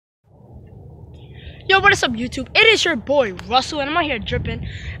Yo, what is up, YouTube? It is your boy Russell, and I'm out here dripping.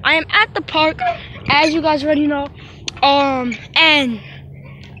 I am at the park, as you guys already know. And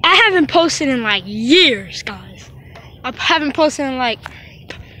I haven't posted in like years, guys. I haven't posted in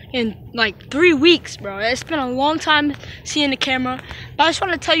like 3 weeks, bro. It's been a long time seeing the camera. But I just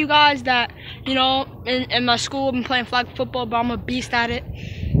want to tell you guys that, you know, in my school I've been playing flag football, but I'm a beast at it.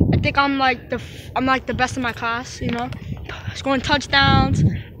 I think I'm like the best in my class, you know. Scoring touchdowns,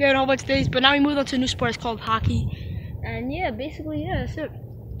 getting a whole bunch of things. But now we moved on to a new sport. It's called hockey. And yeah, basically, yeah, that's it.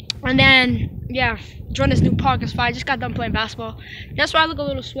 And then, yeah, join this new park. It's fine. I just got done playing basketball. That's why I look a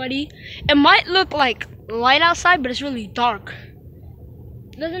little sweaty. It might look like light outside, but it's really dark.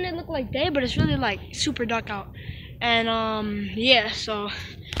 Doesn't it look like day, but it's really like super dark out. And yeah, so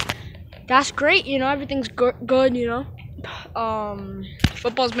that's great, you know. Everything's good, you know.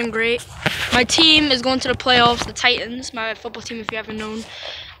 Football's been great. My team is going to the playoffs, the Titans, my football team, if you haven't known.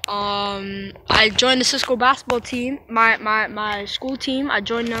 I joined the Cisco basketball team, my school team. I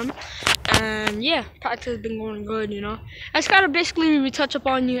joined them, and yeah, practice has been going good, you know. I just gotta basically retouch up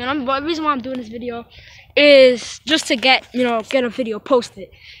on you, and the reason why I'm doing this video is just to get a video posted,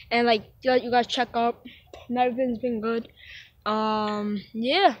 and like let you guys check up. And everything's been good.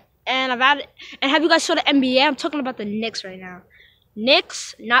 Yeah. And have you guys saw the NBA? I'm talking about the Knicks right now.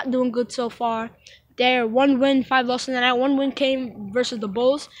 Knicks not doing good so far. They're 1 win, 5 losses tonight. 1 win came versus the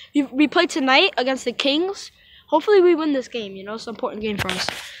Bulls. We play tonight against the Kings. Hopefully we win this game, you know. It's an important game for us.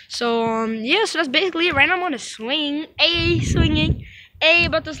 So yeah, so that's basically it. Right now I'm on a swing. Swinging.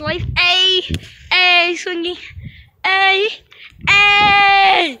 About this life. Swinging.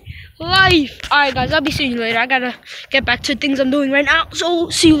 Life. Alright guys, I'll be seeing you later. I gotta get back to things I'm doing right now. So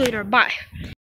see you later. Bye.